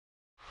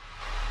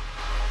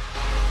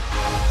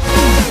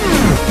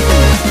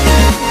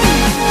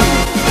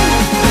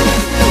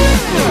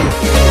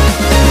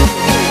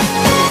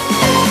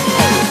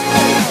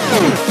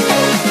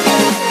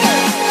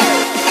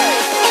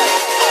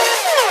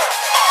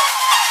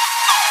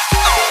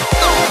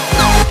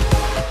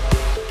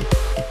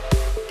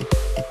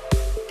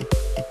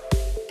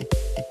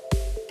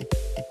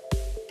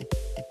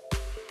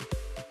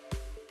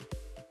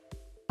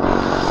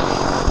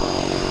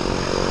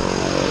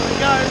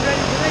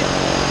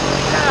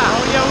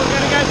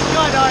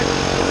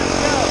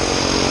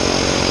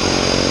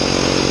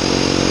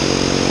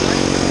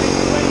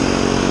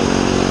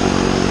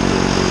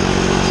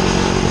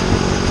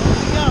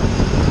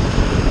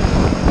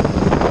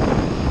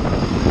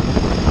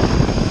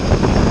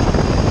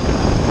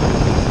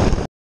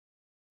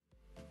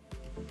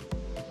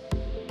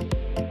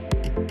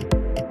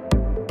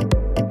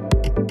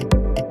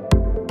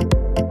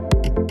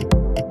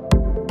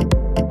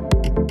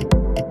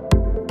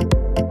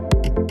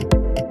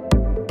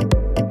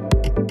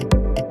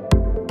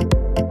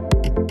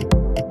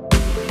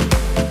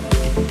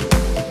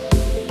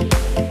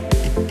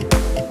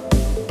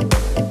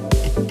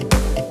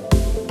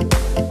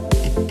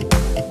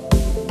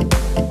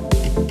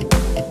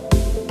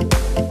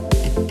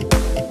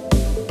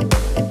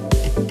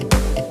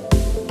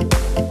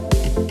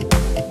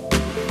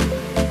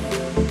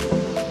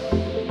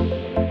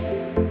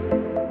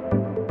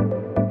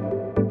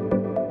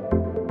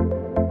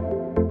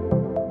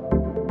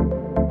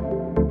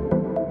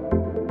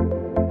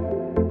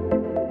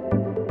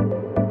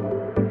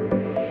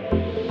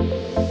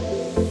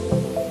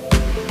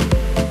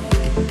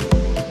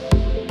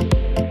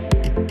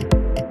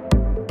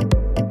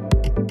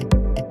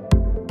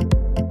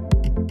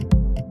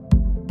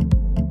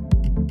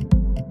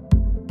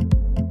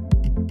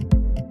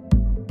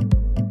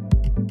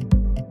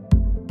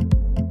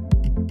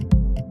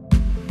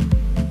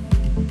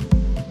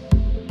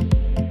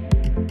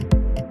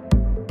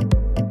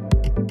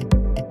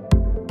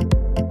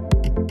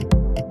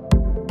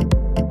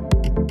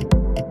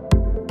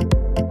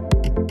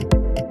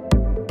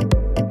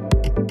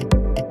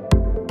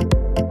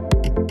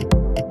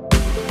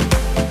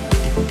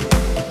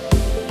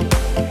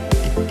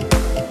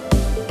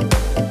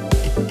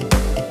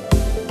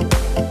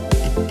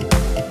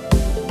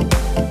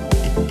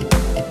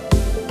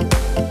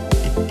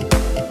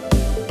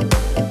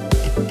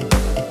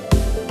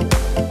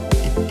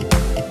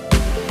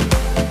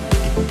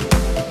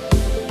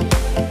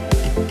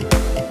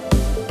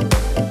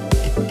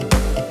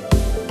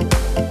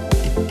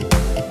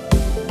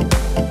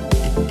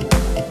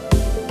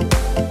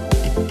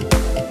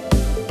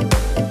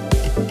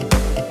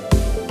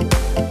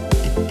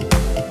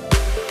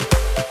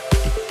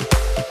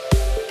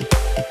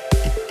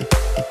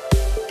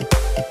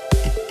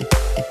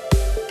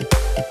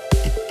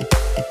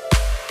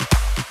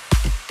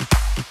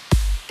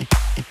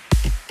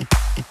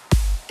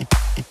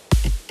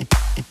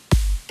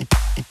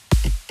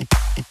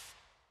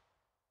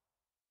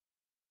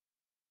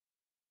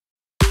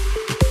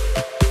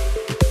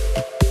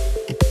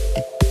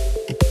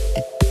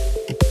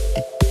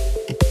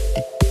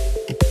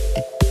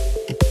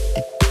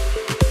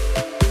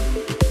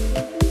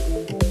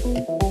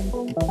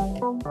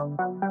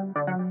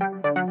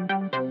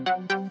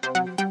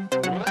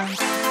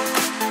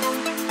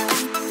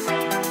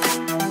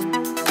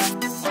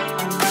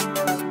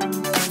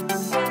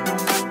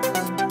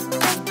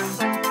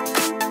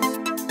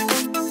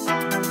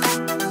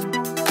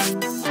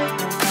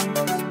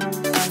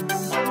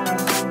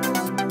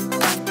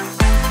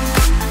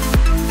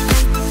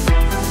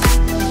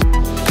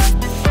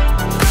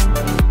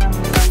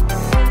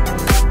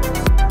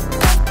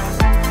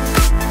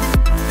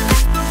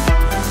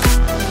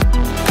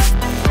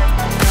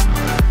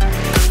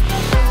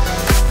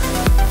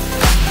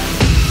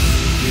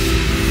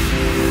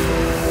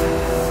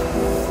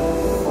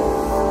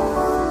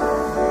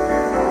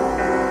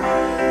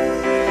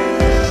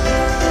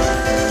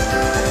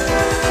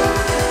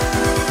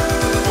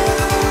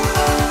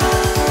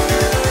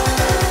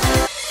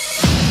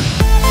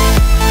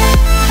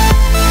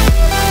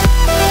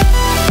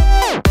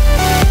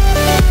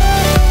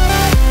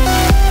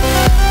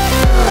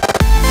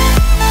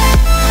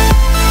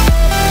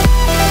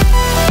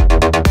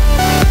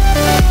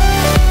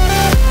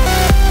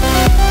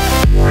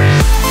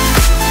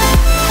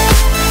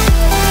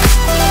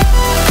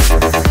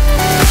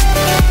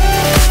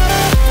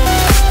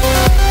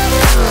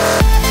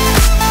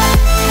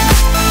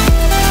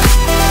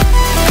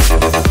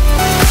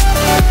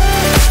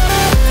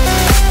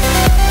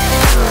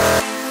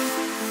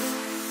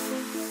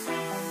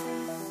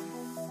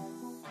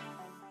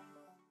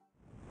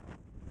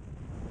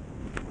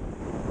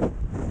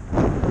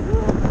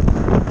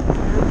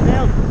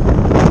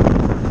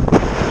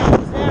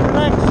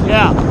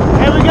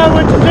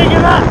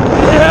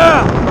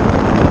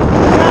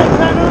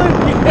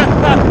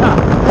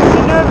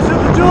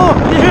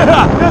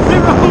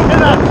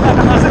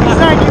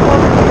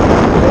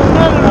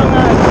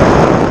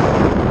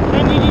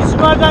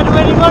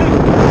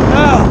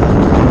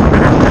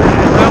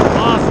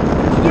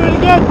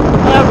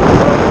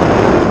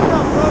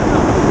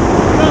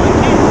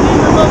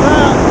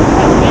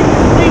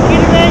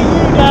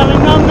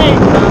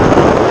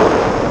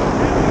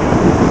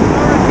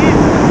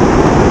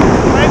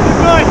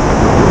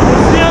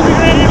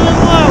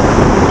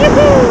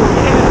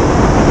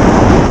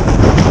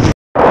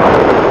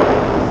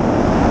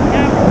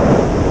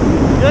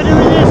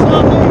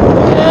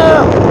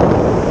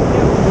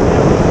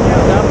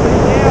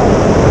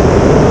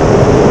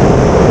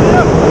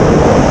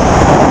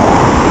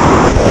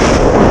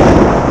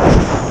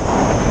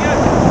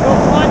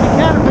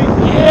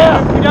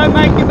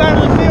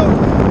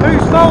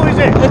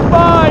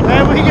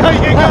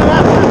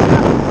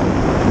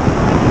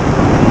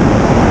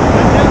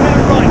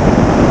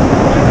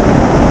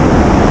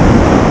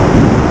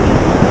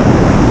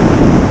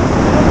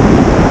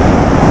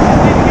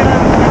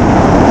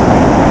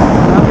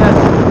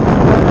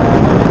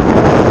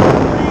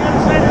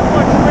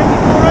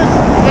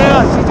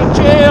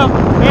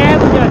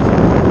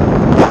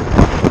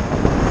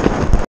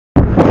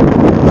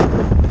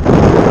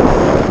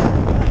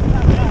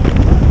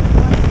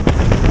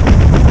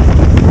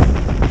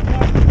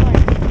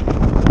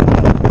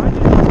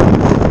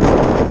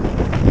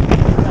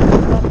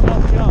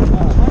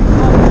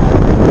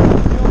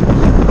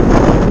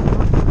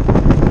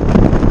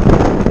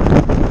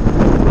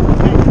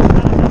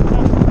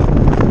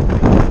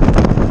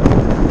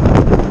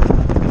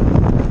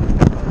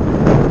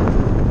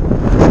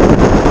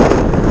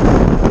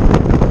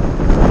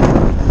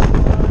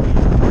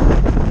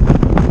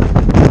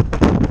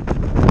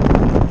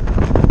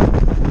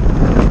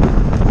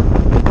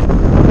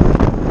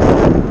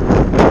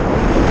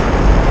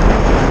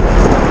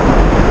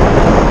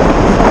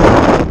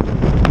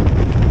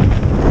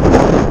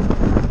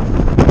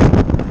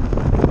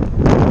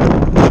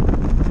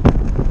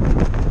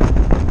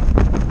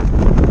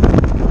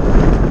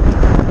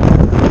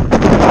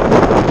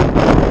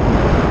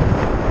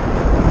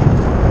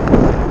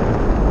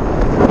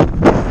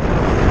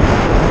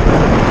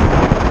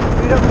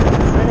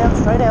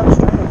straight out,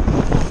 straight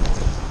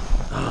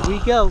out. Here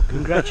we go,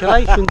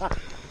 congratulations.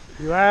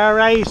 You are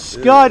a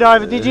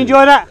skydiver. Did you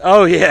enjoy that?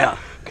 Oh yeah.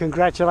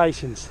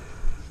 Congratulations.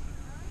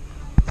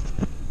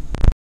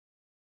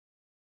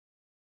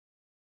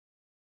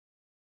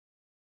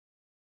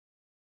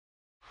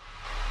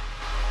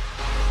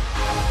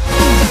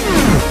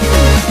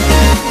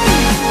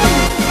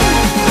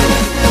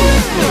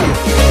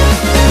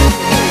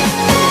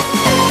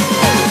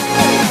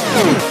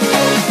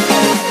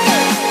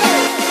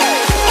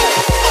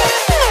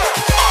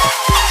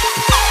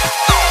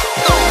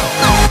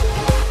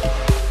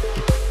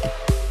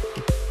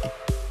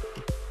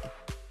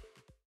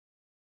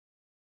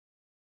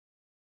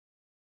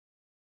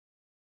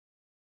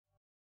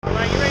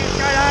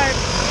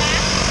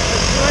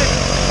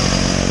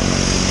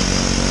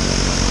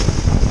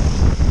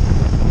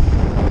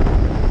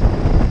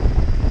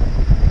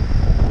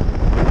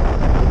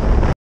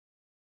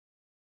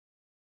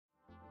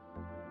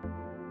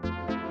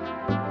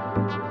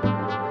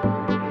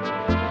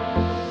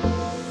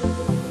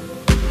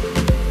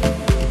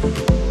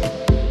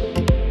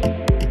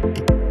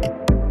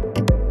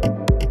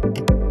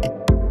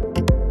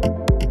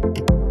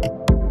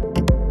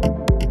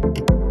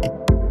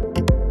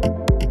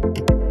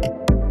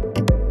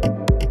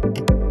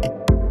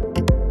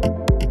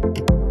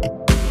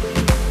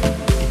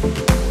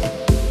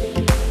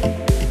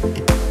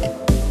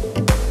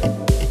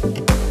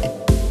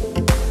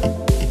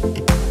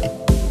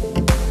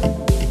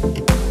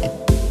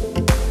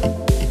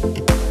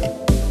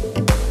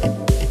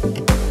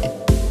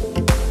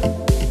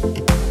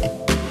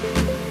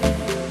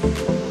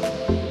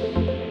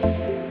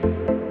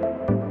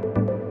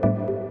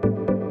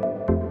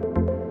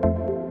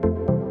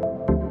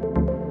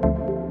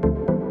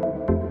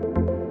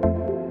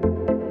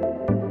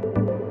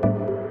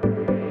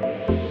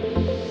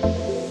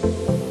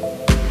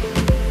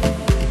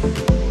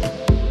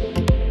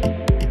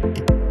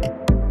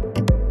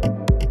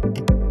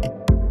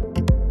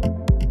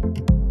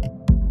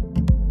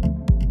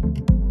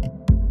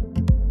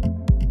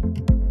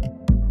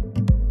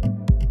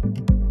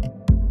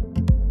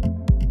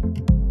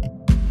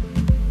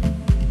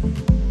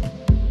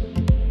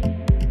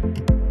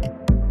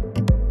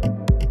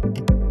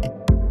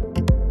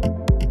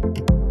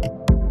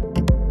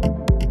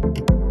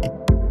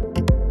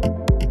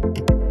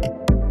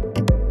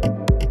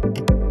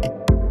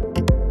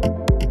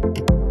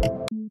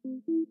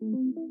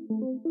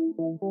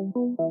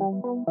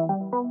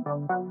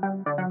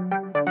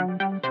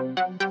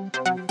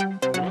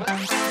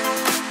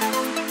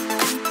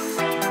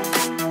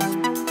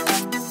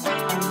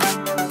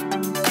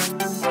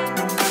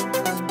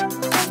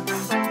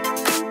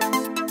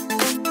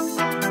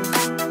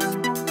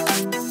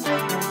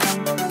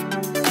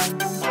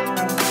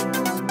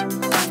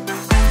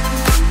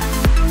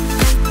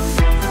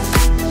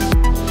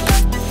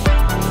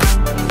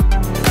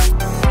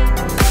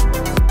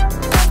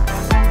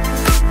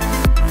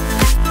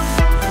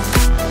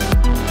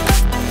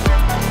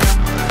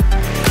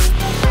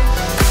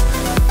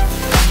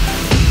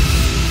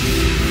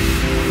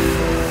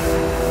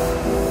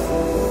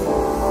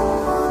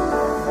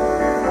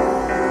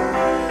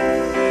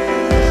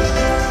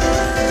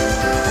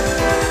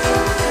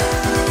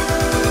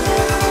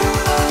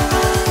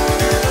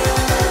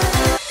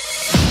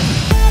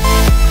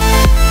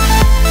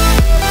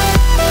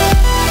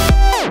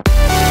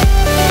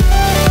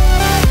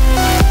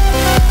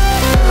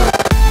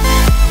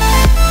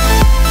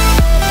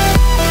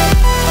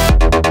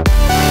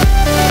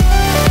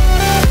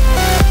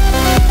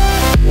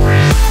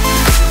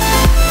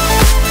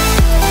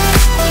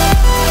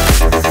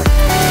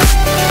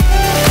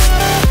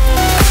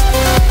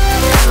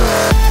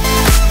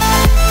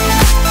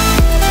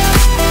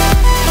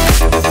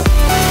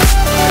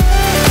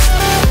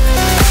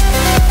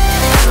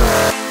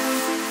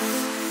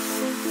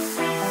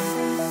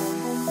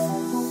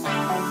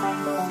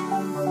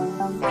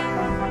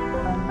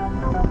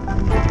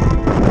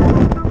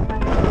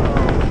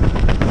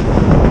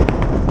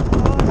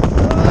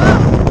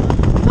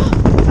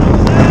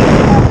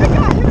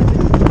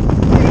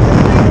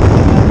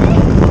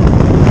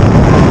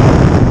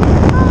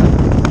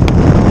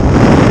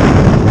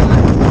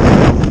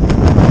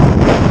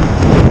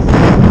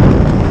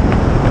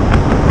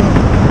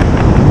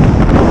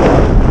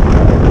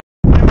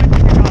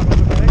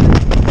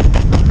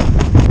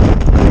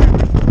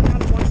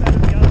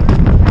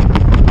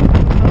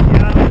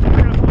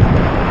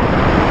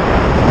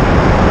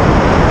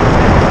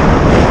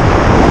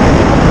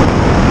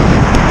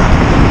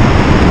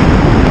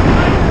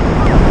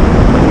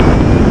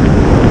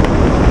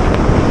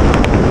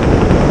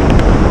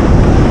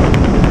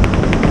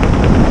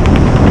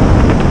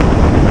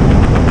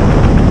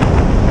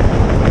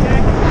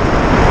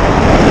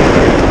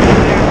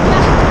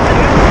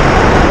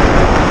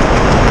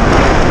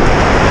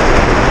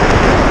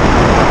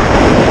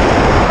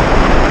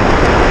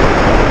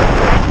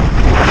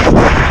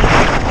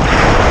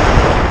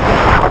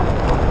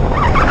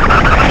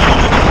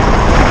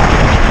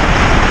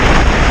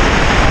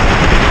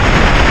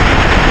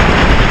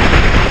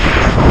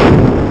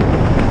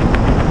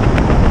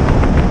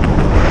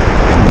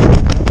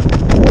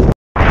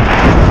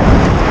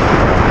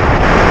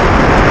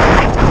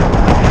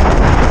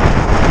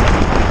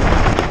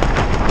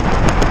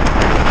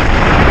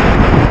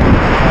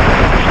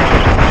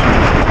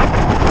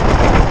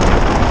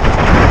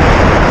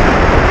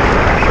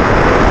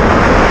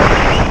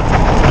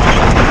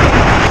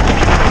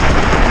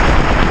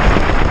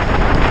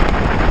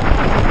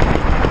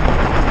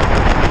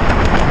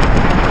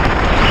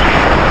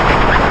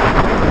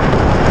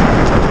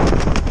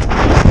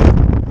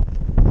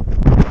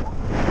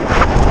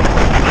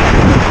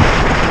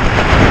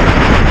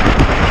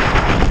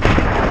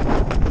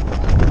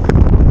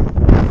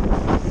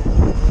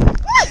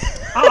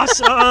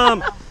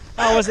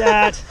 How was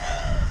that?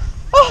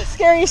 Oh,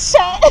 scary as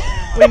shit.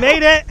 We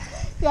made it.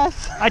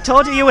 Yes. I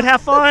told you would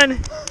have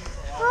fun.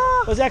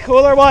 Was that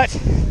cool or what?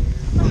 Did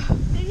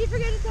he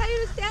forget to tell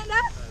you to stand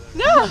up?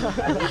 No,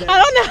 I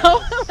don't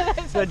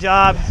know. Good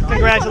job.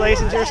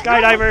 Congratulations, you're a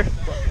skydiver.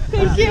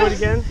 Thank you. Do it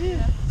again?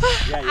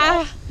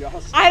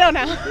 I don't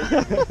know.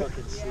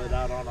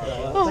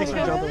 Thanks for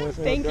jumping with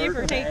me. Thank you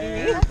for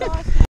taking me.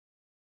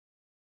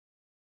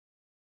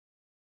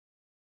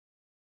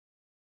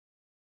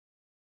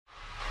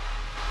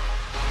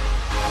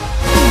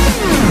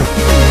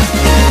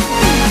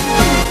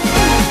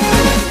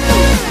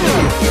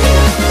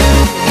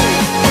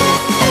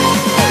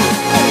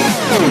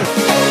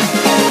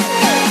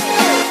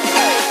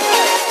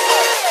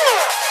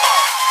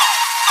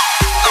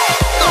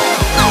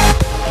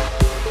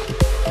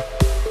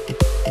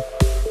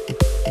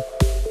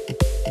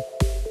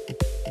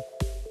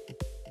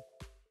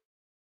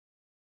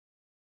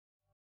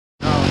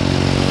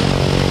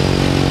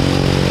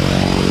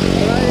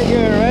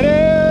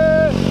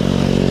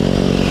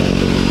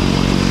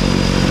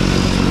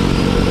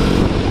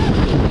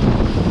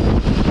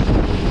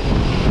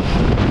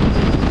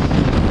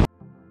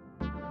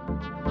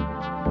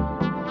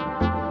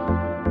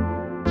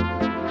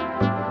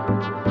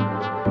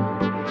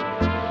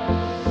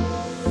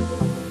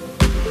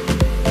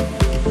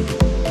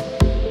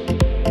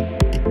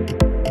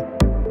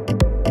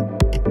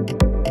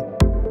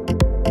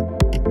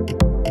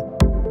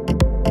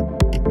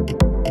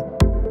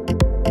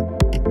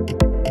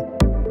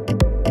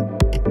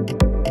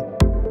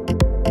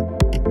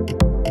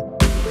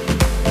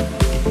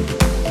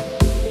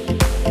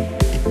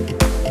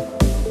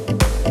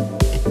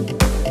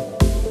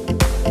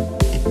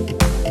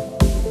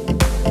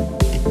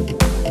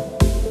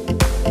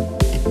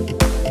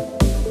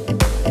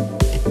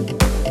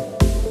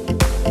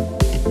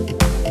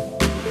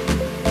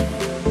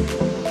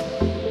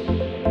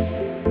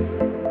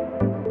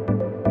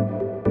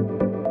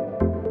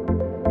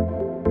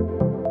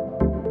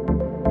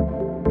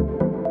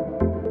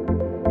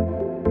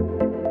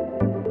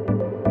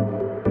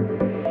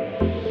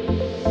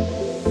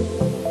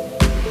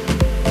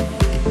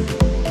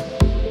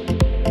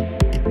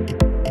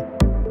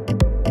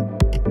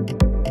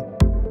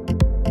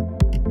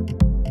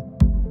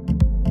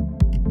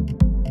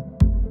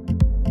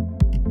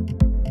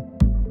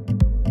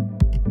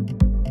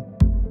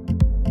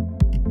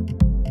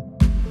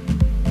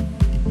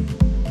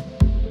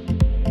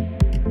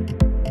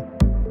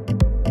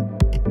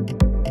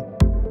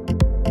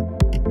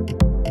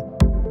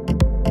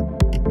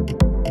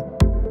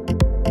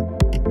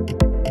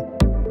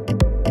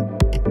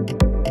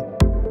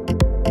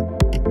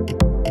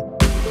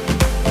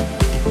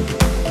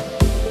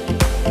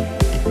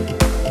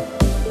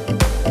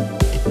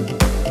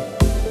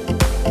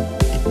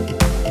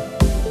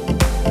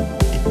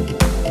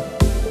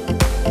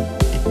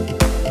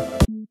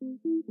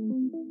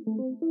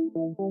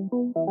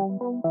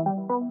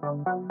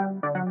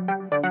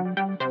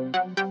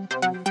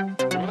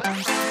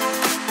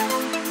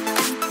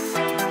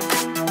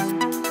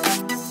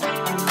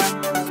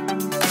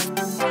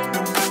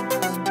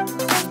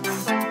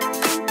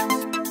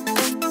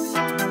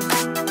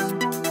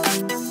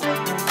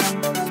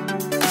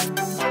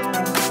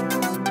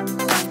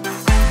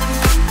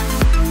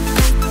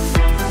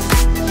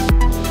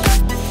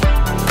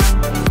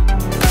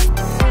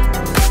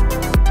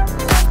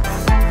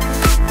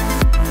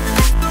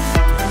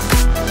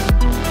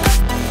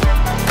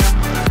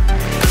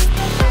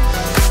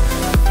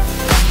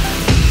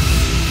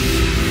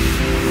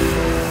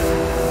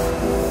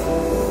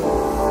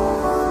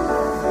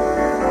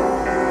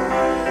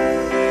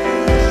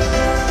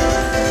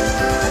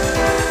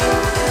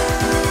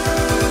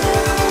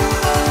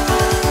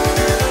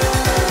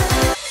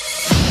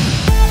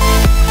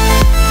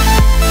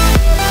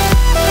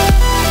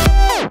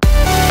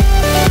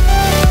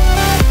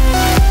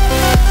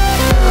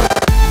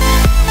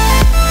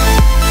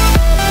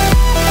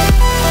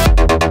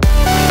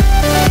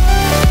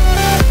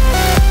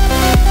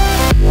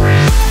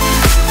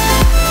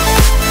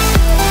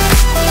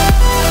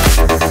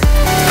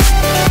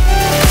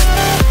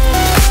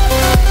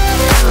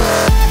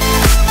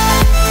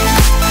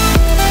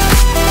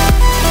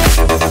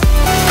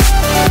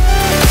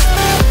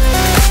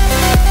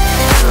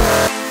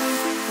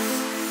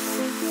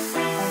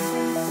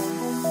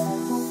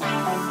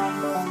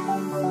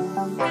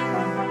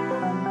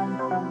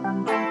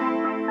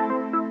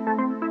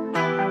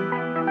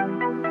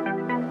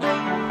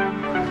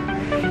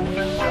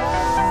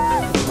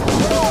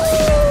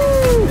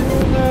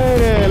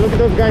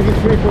 those guys can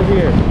swim from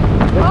here.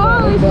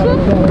 Holy shit!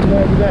 Look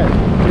at that.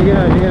 Check it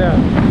out, check it out.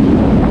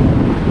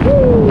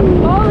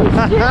 Woo! Holy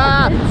shit!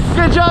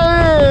 Good job,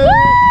 man!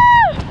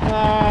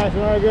 Nice,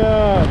 Margo!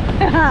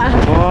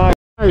 Oh,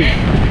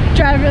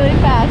 Drive really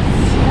fast.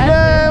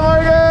 yeah,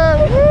 Margo!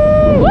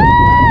 Woo! Woo!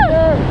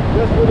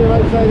 Let's put it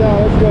right side down,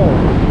 let's go.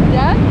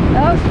 Yeah?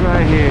 That's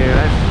right here,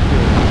 that's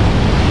good.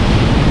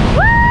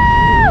 Woo!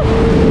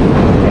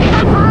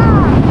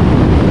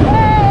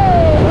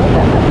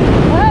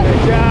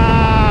 Good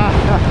job!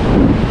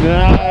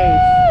 Nice!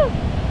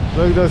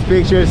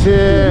 pictures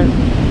here.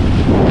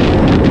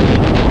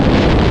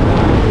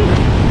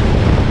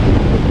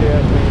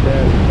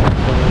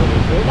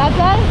 That's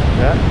us?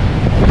 Yeah.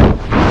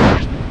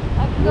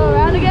 I can go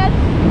around again?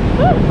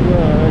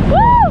 Yeah,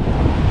 Woo!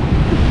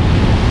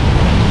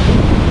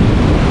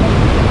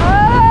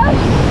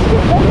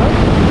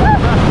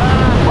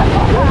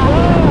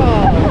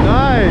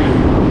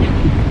 nice.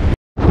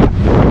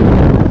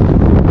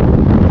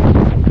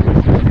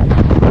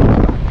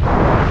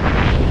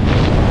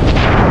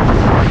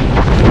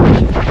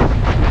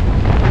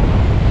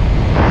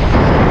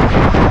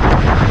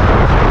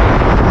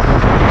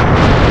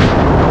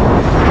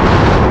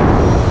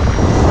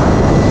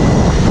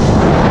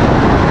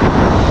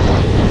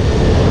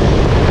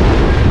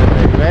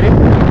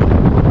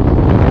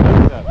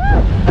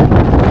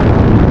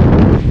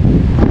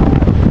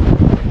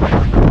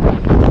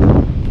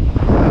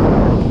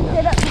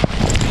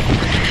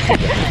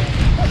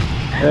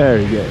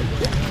 Very good.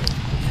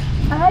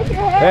 I like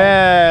your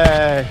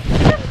hair.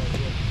 Hey.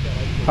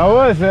 How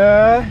was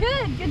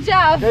it? Good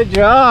job. Good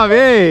job,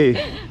 hey.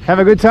 Have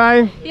a good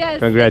time? Yes.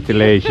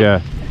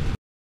 Congratulations.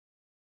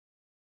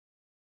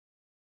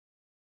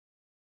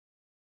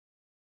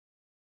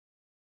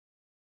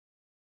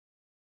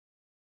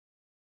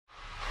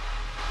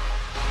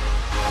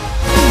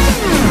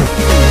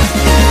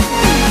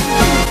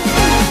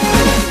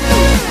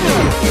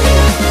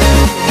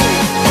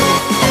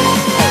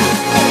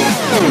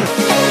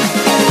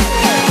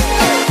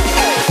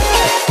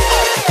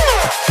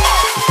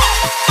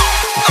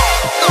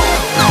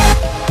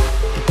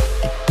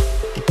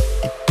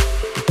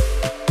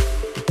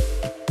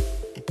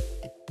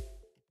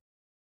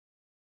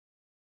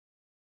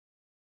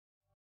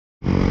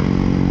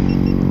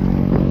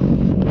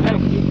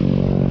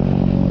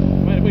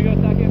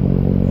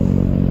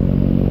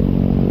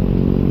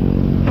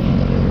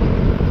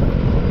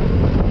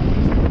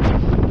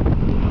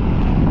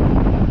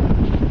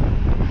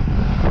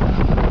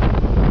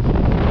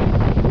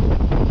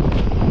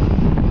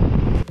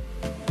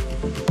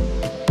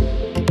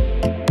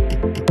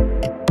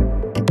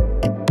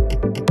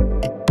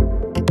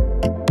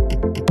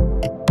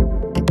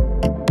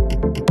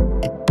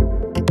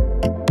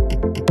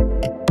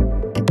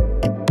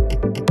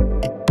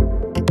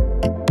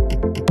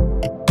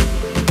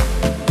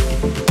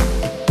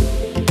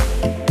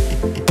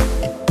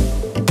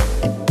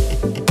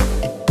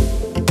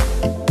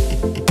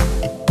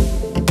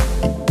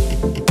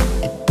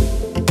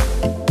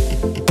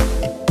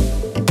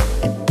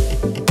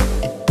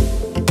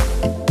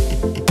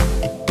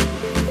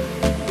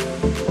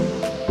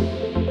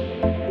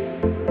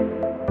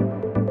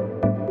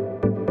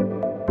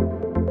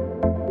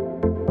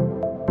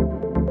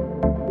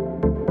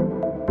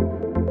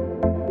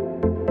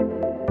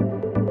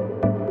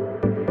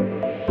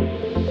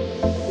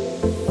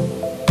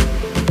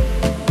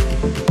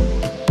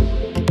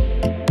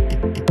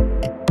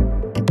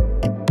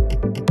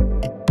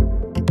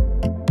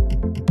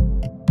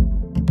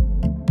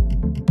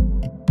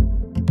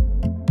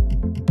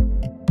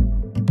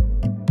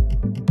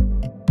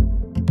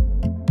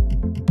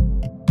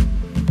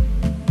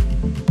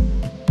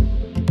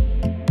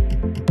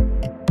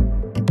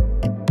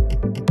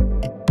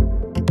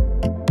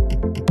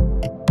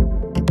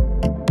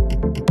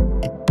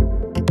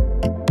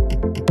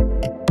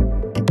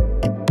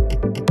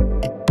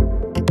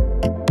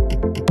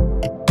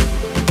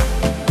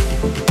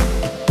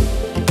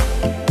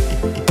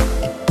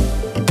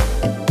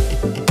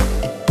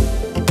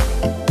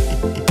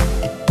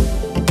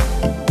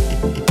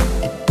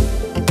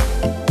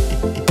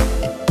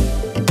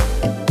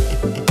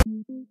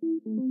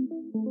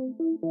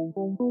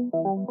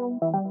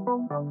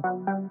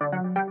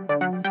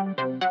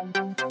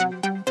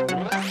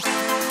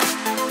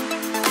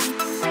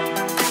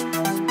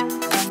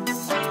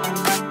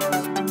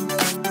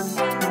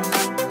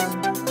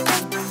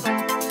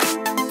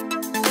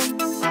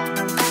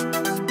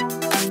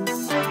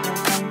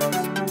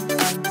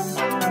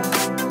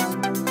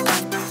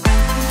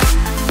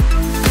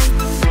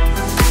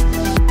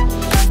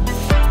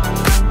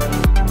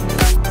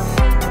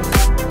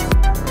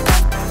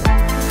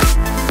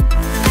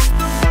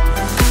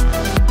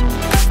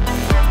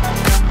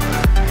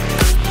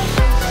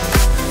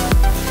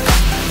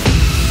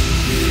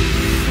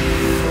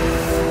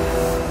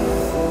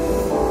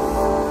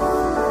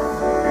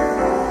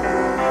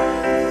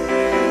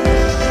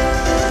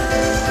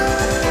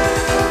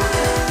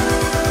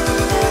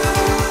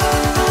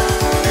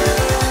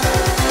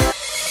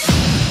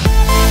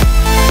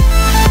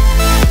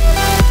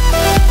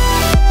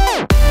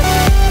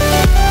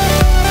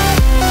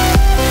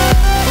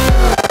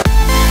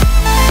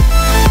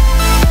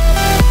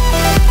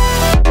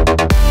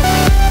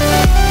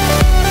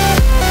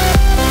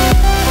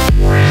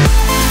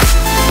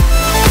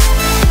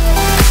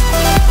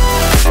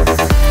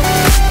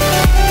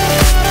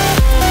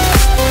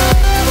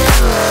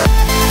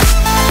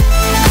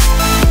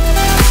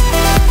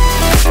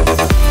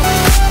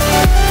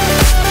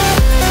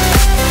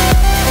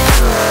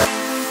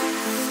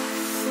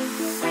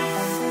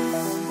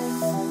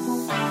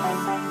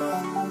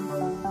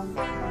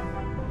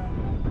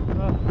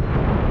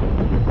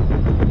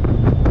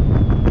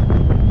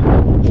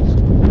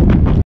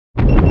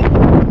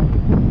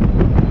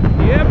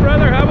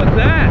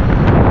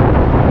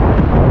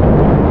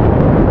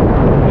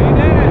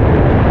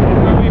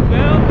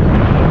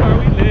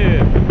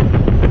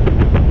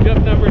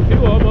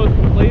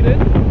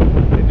 Payton.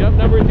 And jump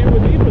number 2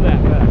 with me for that.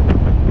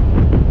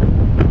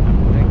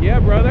 Heck yeah,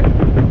 brother.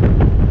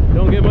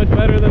 Don't get much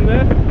better than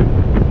this.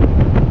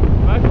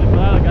 I'm actually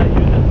glad I got you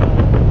this time.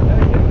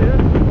 Heck yeah, man.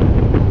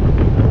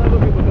 I love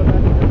when people come back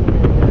and jump with me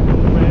again.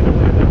 Just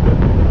randomly and that's good.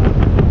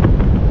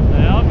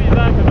 Yeah, I'll be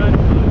back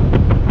eventually.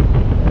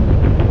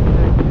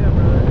 Heck yeah,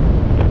 brother.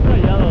 It's got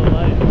yellow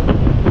light.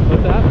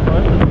 What's that?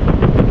 What?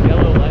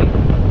 Yellow light?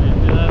 You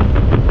see that?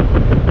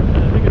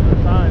 I think it's a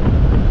sign.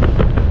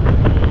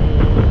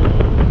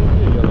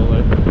 Yellow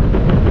light.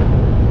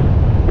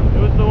 It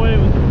was the way it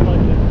was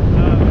reflected.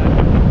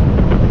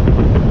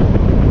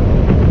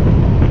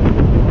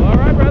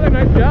 Alright, brother,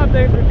 nice job.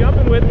 Thanks for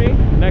jumping with me.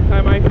 Next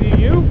time I see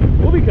you,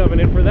 we'll be coming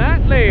in for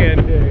that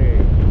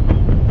landing.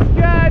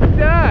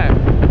 Skydive!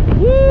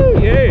 Woo,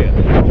 yeah!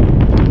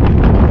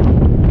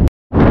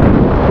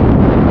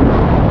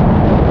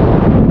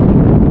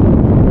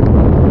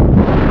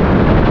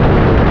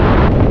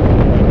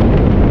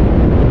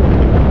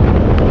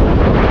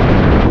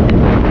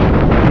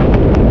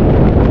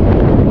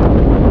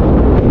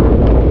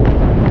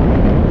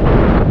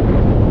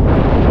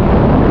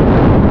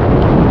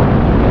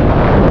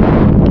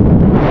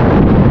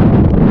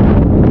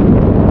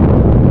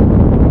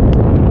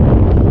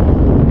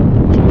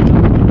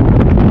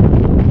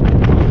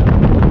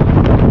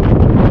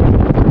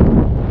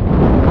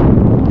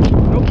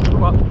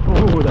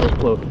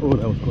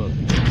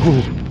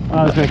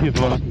 I was making it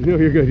fun. No,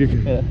 you're good, you're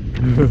good. Yeah.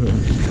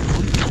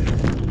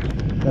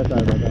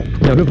 Sorry about that.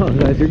 No, don't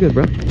apologize, you're good,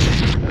 bro.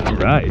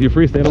 Alright, you're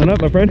free standing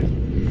up, my friend.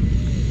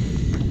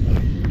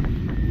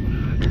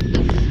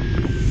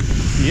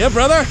 Yeah,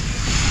 brother.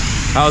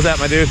 How was that,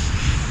 my dude?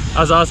 That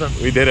was awesome.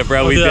 We did it,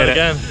 bro. We did it.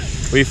 Again.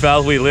 We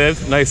fell, we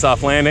lived. Nice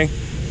soft landing.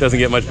 Doesn't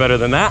get much better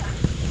than that.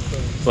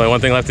 There's only one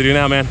thing left to do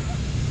now, man.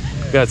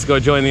 Let's go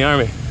join the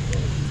Army.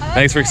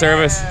 Thanks for your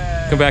service.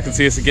 Come back and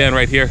see us again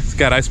right here.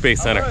 Skydive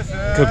Space Center.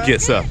 Come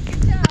get some.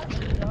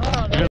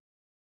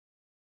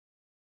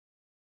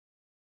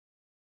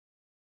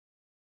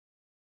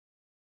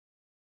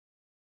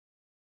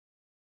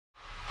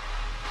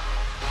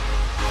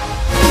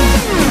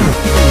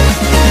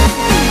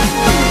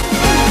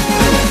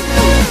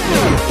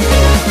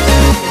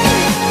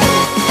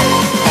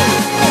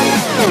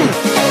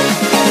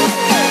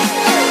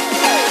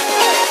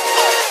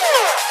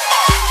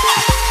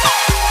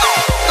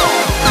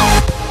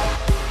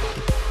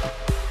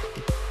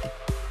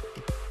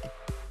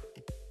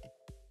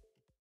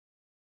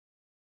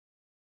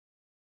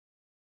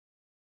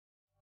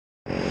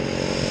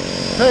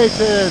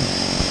 Payton,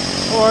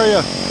 how are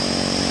you?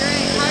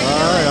 Great. How are you All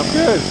right, doing? I'm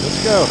good. Let's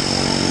go.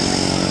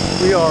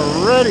 We are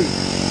ready.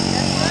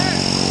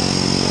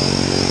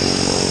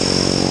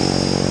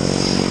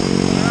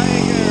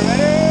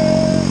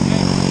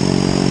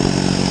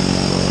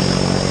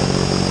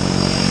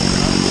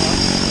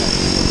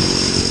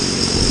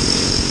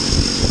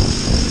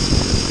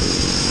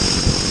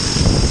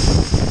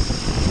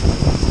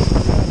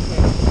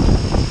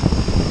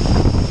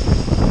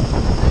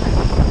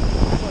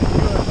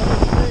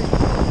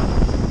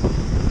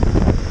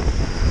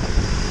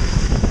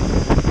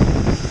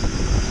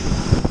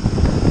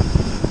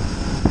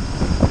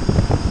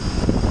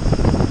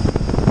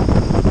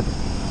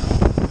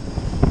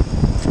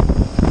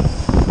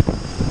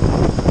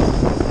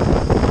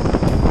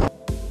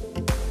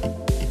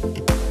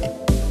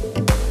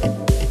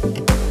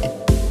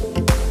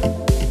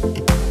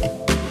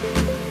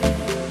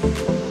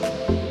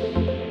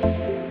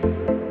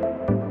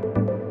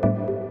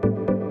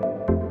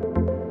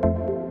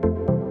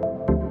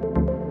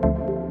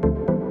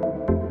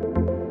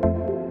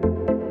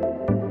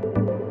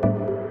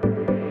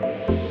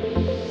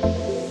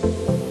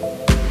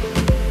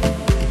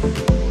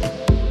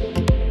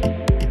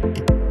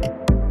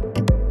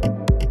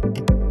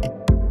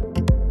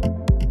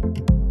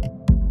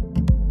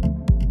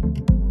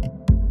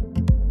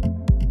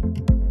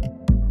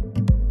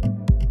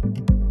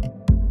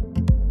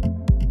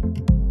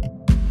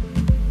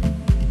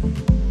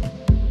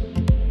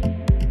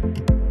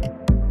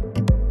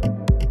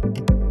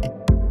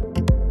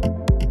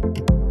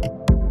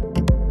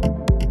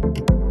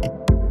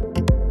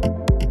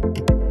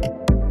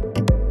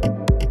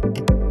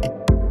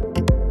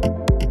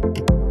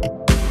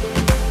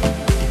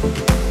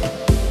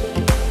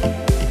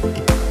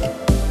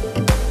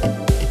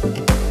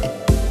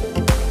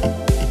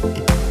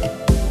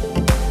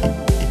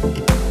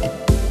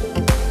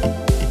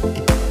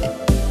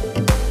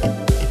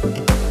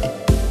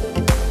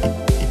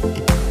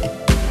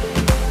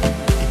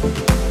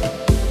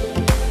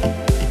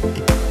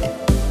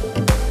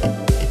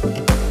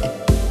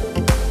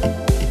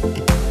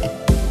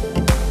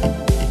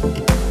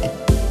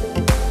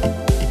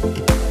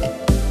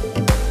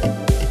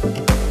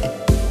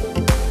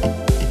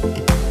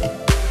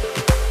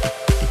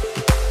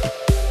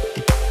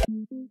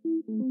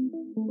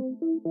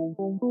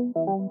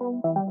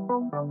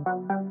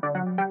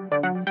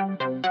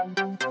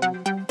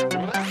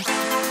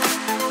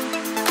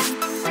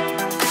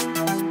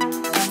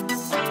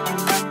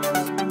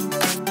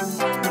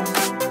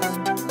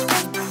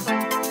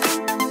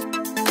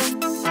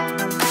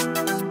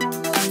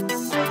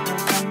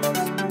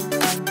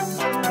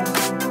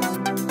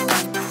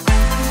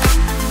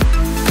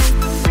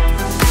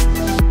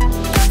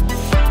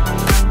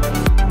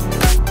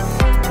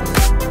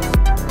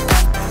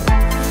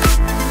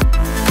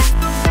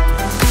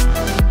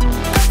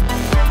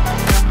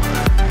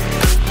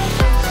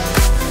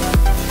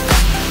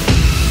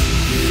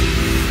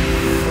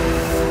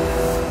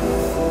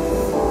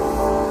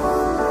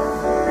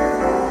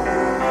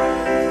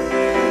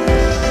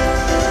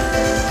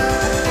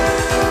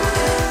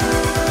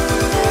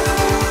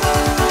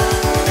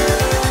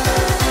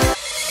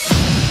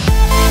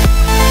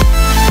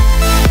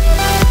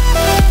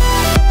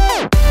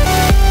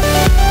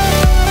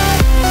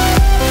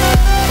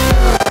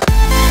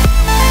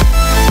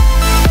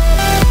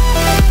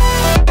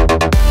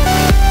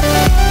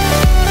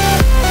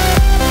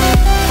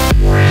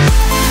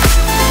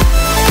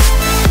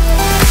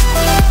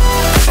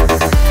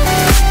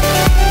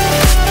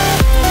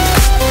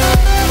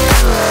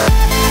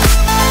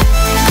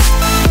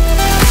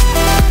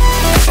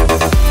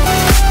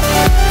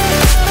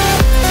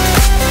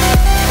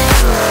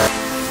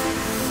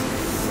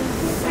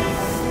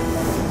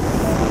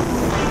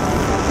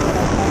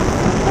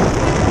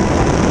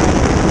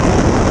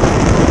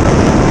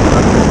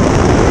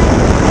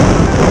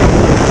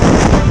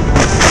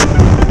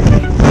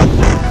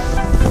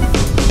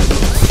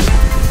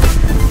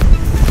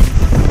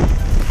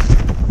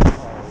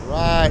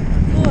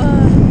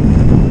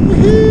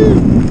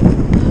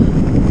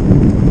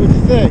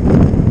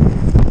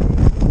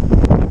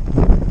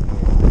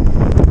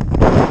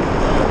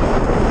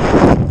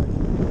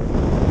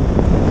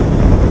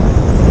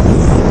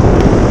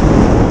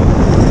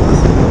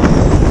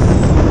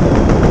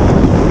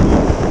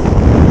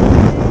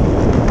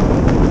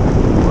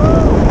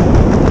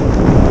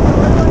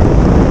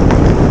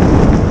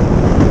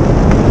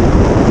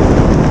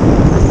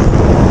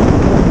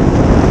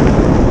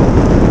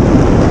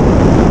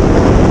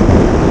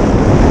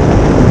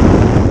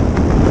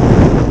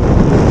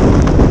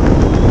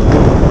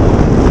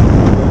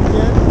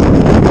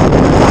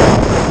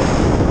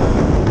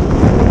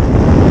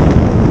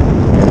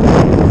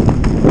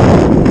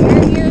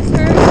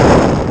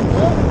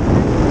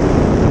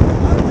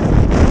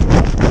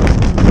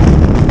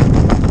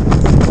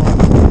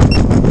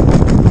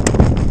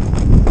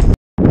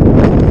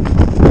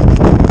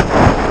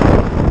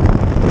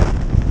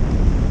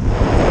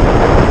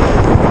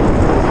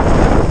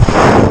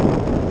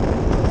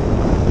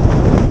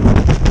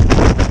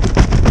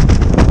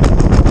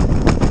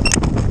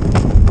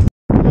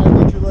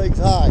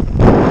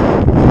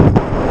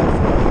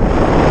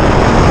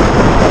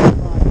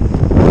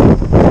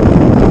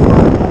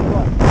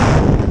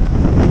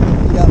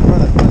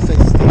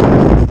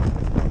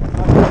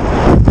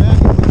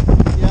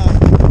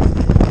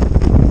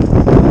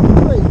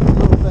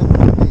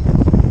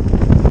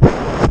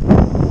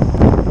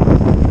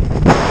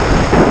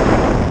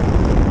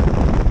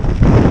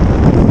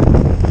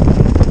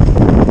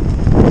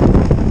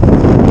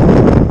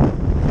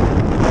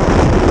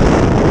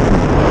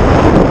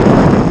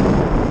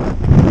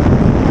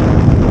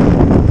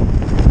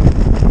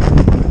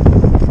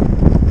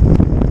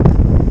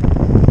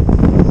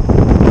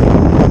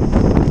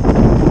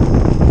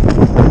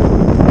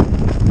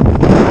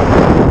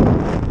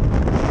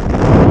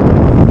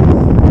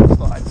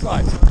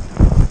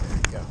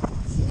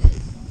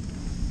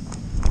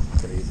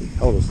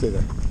 Hold on, stay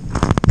there.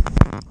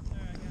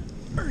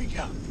 There you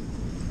go.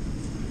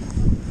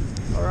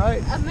 All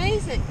right.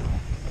 Amazing.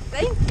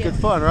 Thank you. Good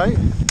fun, right?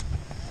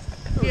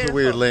 That was a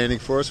weird landing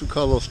for us. We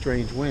caught a little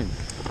strange wind.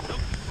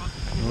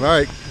 All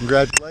right.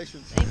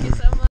 Congratulations. Thank you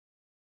so much.